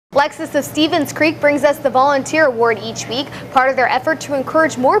Lexus of Stevens Creek brings us the Volunteer Award each week, part of their effort to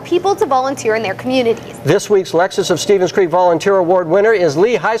encourage more people to volunteer in their communities. This week's Lexus of Stevens Creek Volunteer Award winner is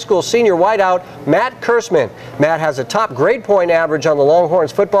Leigh High School senior wideout Matt Kersman. Matt has a top grade point average on the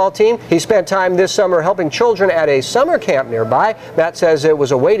Longhorns football team. He spent time this summer helping children at a summer camp nearby. Matt says it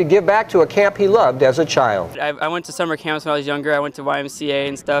was a way to give back to a camp he loved as a child. I went to summer camps when I was younger. I went to YMCA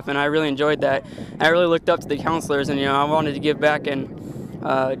and stuff, and I really enjoyed that. I really looked up to the counselors, and I wanted to give back and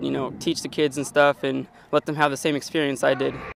teach the kids and stuff and let them have the same experience I did.